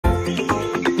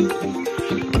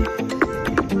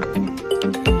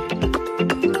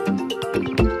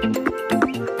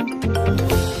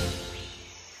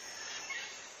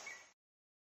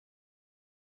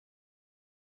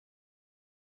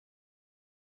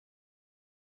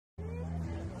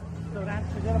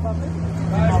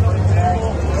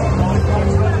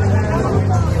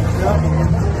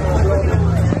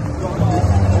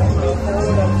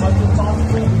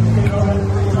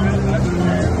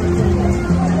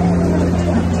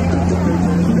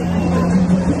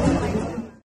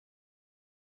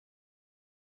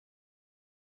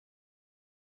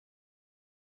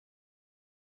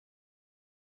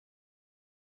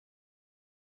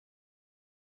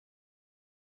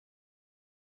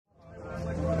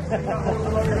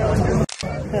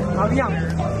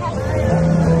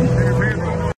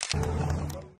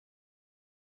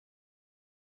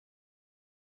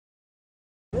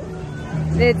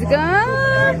Let's go!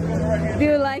 Do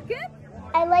you like it?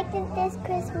 I like this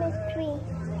Christmas tree.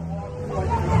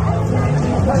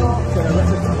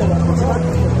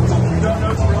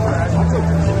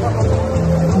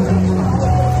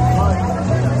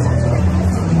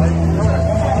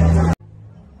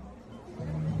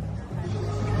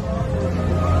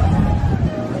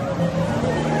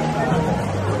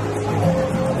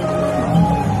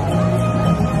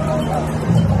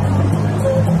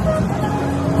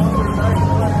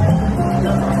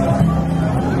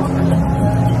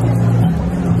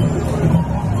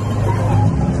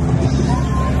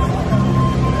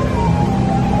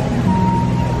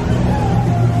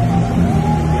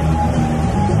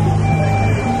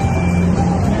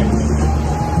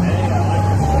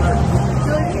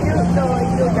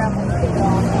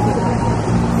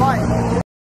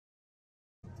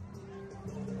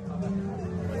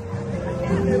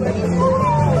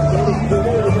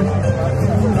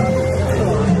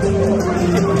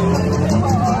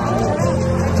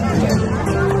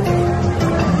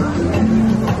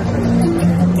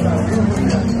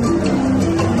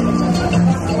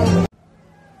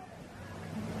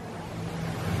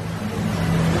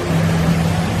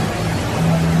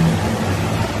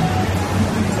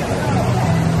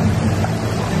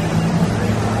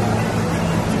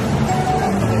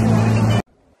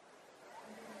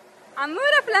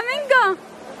 عمورة فلامينجو.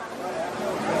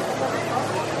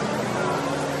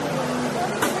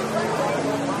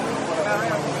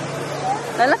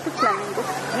 لا في فلامينجو.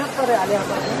 نقطر عليها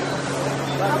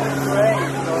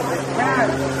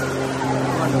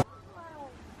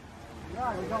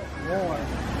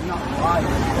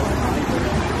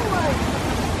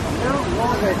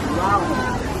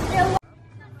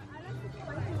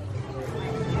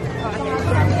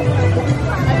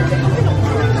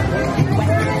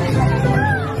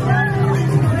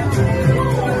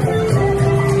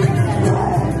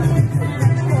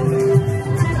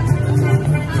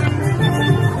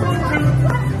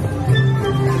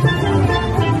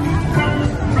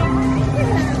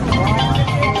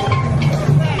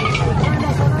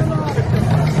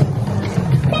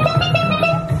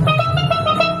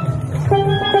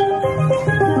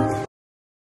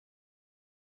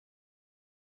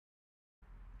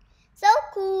So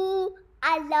cool.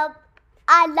 I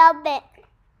love it.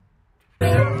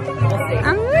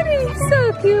 Amuri, so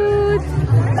cute.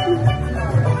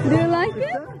 Do you like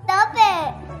it? Love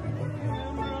it.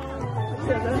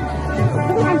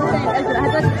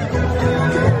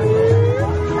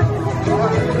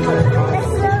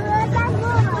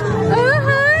 Oh,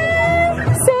 hi.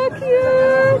 So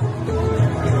cute.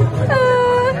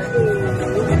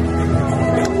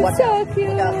 Watch so out.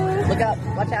 cute. Look up.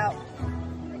 Watch out.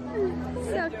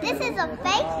 This is a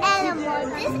fake animal.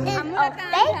 This is a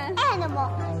fake animal.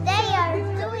 They are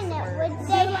doing it with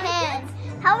their hands.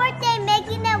 How are they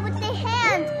making it with their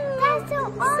hands? That's so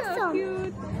awesome. So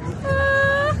cute.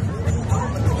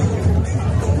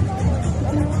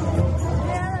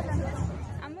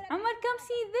 Amar, come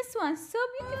see this one. So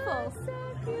beautiful. So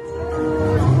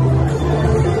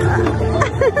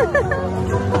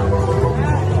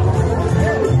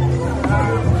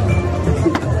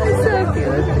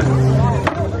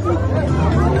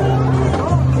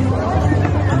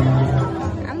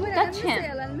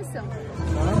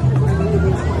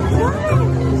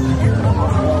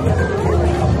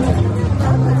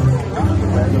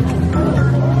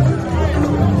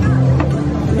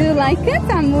Do you like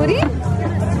it, عموري؟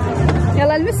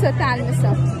 يلا المسه تعال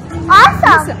المسه.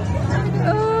 Awesome.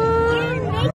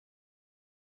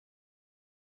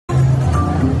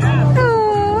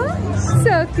 Oh,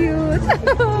 so cute.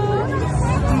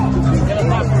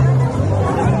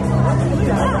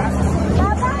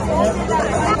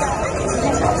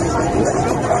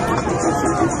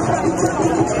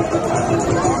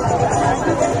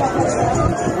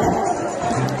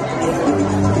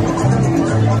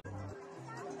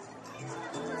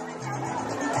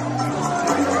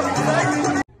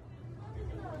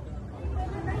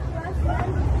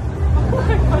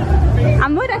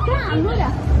 عمورة.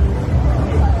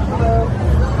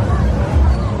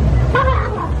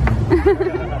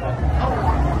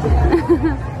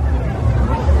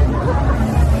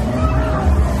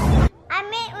 I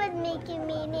met with Mickey,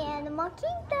 Minnie, and the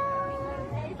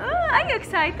Kingdom. Oh, are you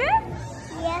excited?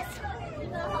 Yes.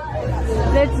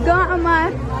 Let's go,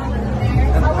 Omar.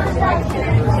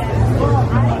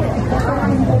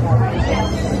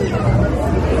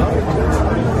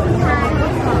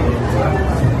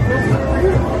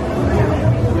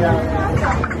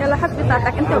 يلا حبي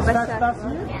طاقتك انت وبشار.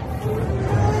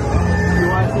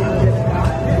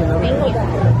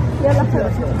 يلا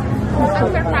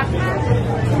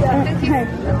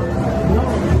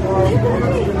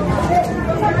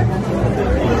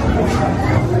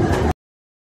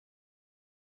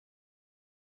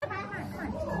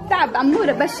تعب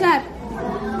عمورة بشار.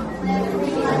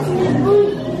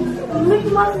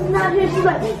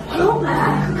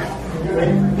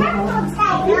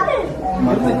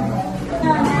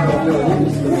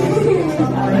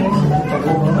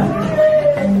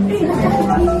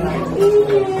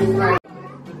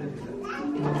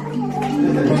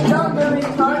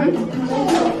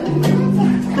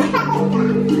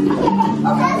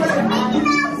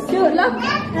 Look,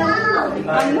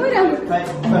 Amura.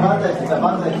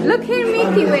 Look here,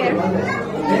 Mickey, where?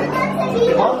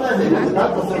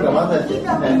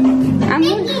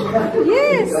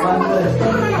 Yes.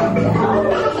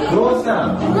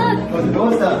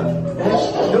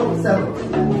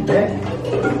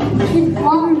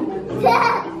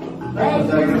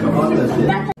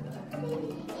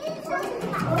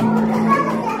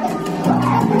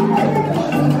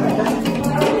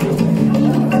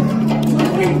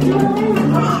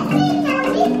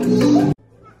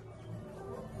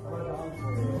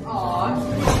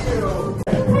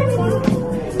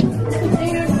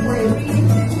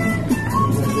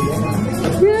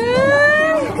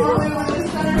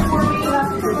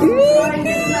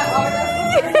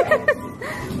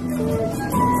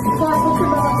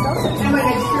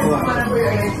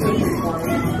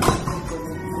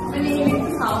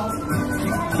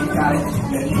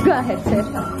 Go ahead, sir.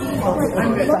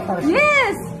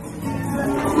 Yes!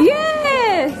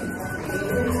 Yes!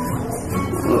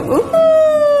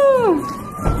 Ooh!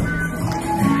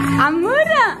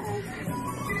 Amura!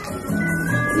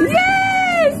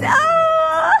 Yes!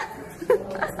 Oh!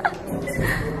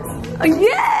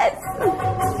 Yes!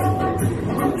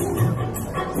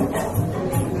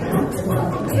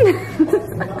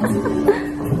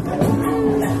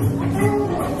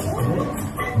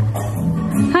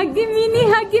 Huggy Minnie,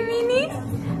 huggy Minnie,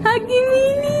 huggy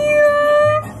Minnie.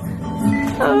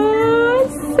 Oh,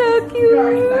 so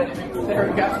cute. There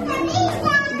we go.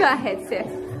 Go ahead, sir.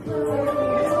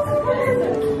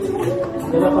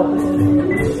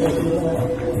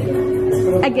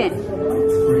 Again.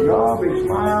 Here we go. Big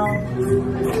smile.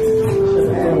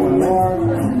 And one more.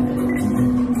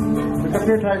 Look up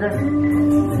here, Tiger.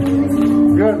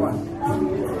 Good one.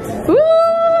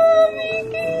 Ooh,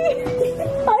 Mickey!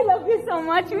 I love you so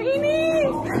much, Minnie.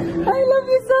 I love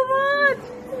you so much.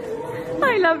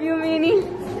 I love you, Minnie.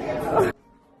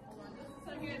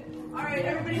 Alright,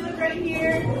 everybody look right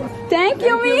here. Thank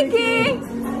you, Mickey.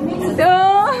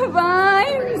 Oh,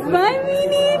 bye. Bye,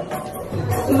 Minnie.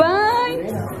 Bye.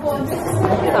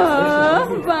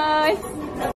 Oh, bye.